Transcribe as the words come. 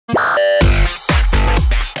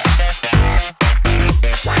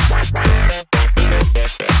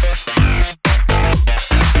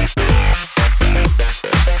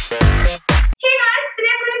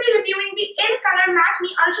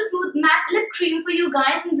cream for you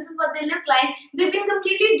guys, and this is what they look like. They've been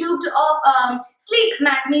completely duped of sleek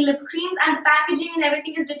matte me lip creams, and the packaging and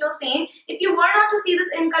everything is ditto same. If you were not to see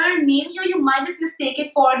this Incolor name here, you might just mistake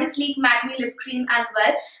it for the sleek matte me lip cream as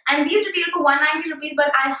well. And these retail for 190 rupees,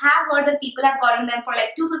 but I have heard that people have gotten them for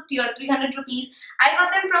like 250 or 300 rupees. I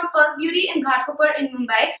got them from First Beauty in Qutub in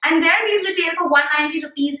Mumbai, and there these retail for 190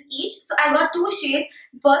 rupees each. So I got two shades.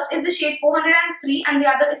 First is the shade 403 and the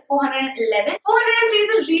other is 411. 403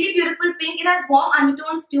 is a really beautiful pink. It has warm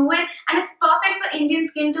undertones to it, and it's perfect for Indian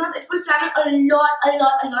skin tones. It will flatter a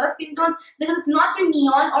lot of skin tones because it's not too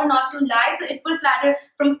neon or not too light, so it will flatter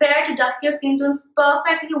from fair to duskier skin tones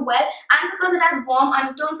perfectly well, and because it has warm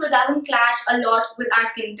undertones, so it doesn't clash a lot with our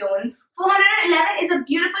skin tones. 411 is a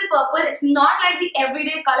beautiful purple. It's not like the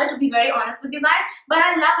everyday color, to be very honest with you guys, but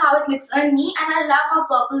I love how it looks on me, and I love how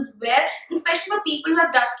purples wear, and especially for people who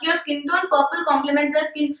have duskier skin tone, purple complements their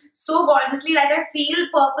skin so gorgeously. Like, I feel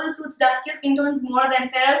purple suits duskier skin tones more than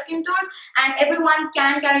fairer skin tones, and everyone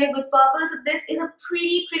can carry a good purple. So this is a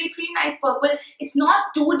pretty nice purple. It's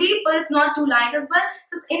not too deep, but it's not too light as well.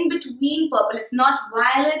 So it's in between purple. It's not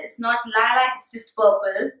violet, it's not lilac, it's just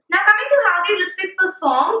purple. Now coming to how these lipsticks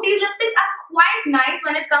perform, these lipsticks are quite nice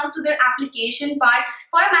when it comes to their application part.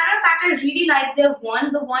 For a matter of fact, I really like their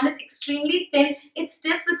wand. The wand is extremely thin, it's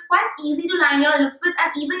stiff, so it's quite easy to line your lips with,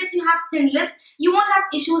 and even if you have thin lips, you won't have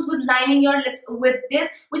issues with lining your lips with this,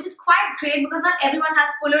 which is quite great because not everyone has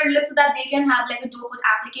fuller lips so that they can have like a doe foot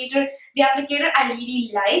applicator. The applicator I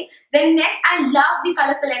really like. Then next, I love the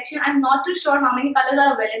color selection. I'm not too sure how many colors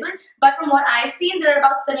are available, but from what I've seen, there are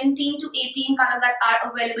about 17 to 18 colors that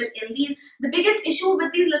are available in these. The biggest issue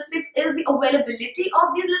with these lipsticks is the availability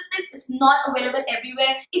of these lipsticks. It's not available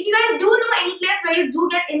everywhere. If you guys do know any place where you do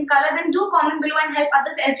get Incolor, then do comment below and help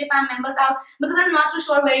other SJ fam members out, because I'm not too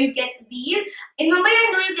sure where you get these. In Mumbai, I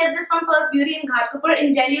know you get this from First Beauty in Qutub.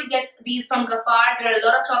 In Delhi, you get these from Gafar. There are a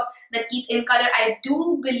lot of shops that keep Incolor. I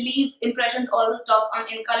do believe Impressions also stocks on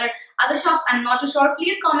Incolor. Other shops, I'm not too sure.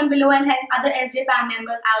 Please comment below and help other SJ fam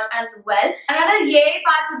members out as well. Another yay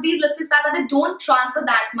part with these lipsticks are that they don't transfer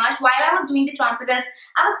that much. While I was doing the transfer test,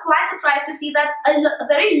 I was quite surprised to see that a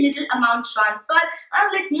very little amount transferred. I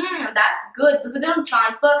was like, that's good because they don't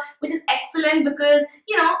transfer, which is excellent because,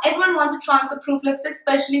 you know, everyone wants a transfer proof lipstick,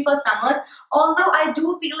 especially for summers. Although I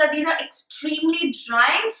do feel that these are extremely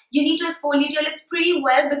drying, you need to exfoliate your lips pretty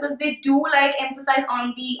well because they do like emphasize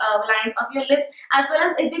on the lines of your lips, as well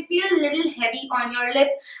as they feel a little heavy on your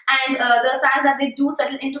lips, and the fact that they do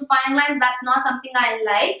settle into fine lines, that's not something I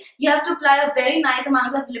like. You have to apply a very nice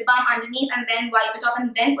amount of lip balm underneath and then wipe it off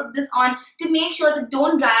and then put this on to make sure that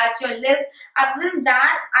don't dry out your lips. Other than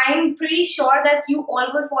that, I'm pretty sure that you all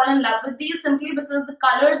will fall in love with these simply because the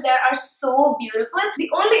colors there are so beautiful. The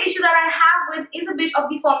only issue that I have with is a bit of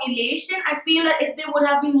the formulation. I feel that if they would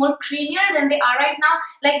have been more creamier than they are right now,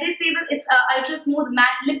 like they say that it's a ultra smooth matte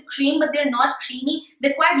lip cream, but they're not creamy,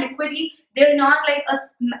 they're quite liquidy. They're not like a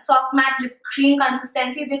soft matte lip cream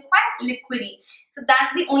consistency, they're quite liquidy. So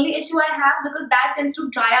that's the only issue I have, because that tends to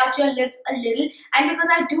dry out your lips a little, and because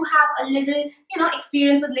I do have a little, you know,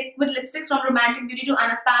 experience with liquid lipsticks from Romantic Beauty to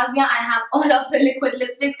Anastasia, I have all of the liquid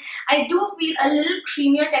lipsticks. I do feel a little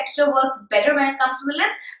creamier texture works better when it comes to the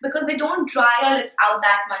lips because they don't dry your lips out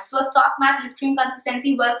that much. So a soft matte lip cream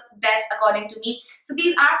consistency works best according to me. So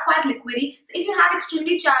these are quite liquidy. So if you have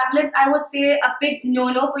extremely chapped lips, I would say a big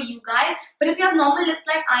no-no for you guys. But if you have normal lips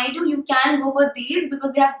like I do, you can go for these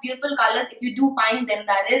because they have beautiful colors if you do find them,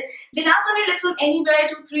 that is. They last on your lips from anywhere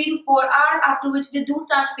to 3 to 4 hours, after which they do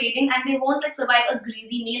start fading and they won't like survive a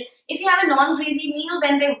greasy meal. If you have a non-greasy meal,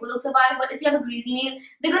 then they will survive, but if you have a greasy meal,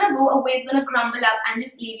 they're gonna go away, it's gonna crumble up and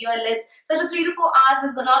just leave your lips. So after 3 to 4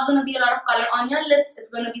 hours, there's not gonna be a lot of color on your lips,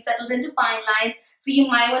 it's gonna be settled into fine lines, so you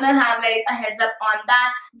might wanna have like a heads up on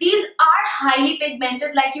that. These are highly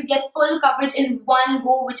pigmented, like you get full coverage in one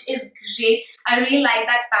go, which is great. I really like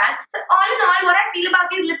that fact. So all in all, what I feel about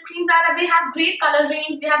these lip creams are that they have great color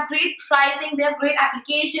range, they have great pricing, they have great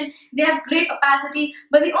application, they have great opacity,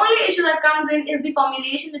 but the only issue that comes in is the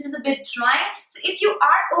formulation, which is a bit drying. So if you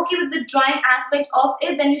are okay with the drying aspect of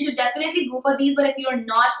it, then you should definitely go for these. But if you're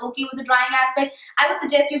not okay with the drying aspect, I would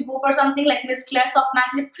suggest you go for something like Miss Claire Soft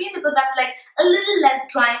Matte Lip Cream, because that's like a little less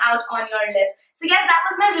drying out on your lips. So yes, that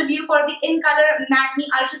was my review for the Incolor Matte Me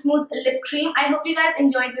Ultra Smooth Lip Cream. I hope you guys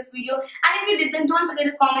enjoyed this video, and if you did, then don't forget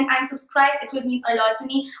to comment and subscribe. It would mean a lot to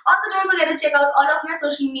me. Also, don't forget to check out all of my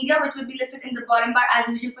social media, which will be listed in the bottom bar as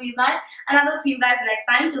usual for you guys, and I will see you guys next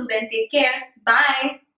time. Till then, take care. Bye.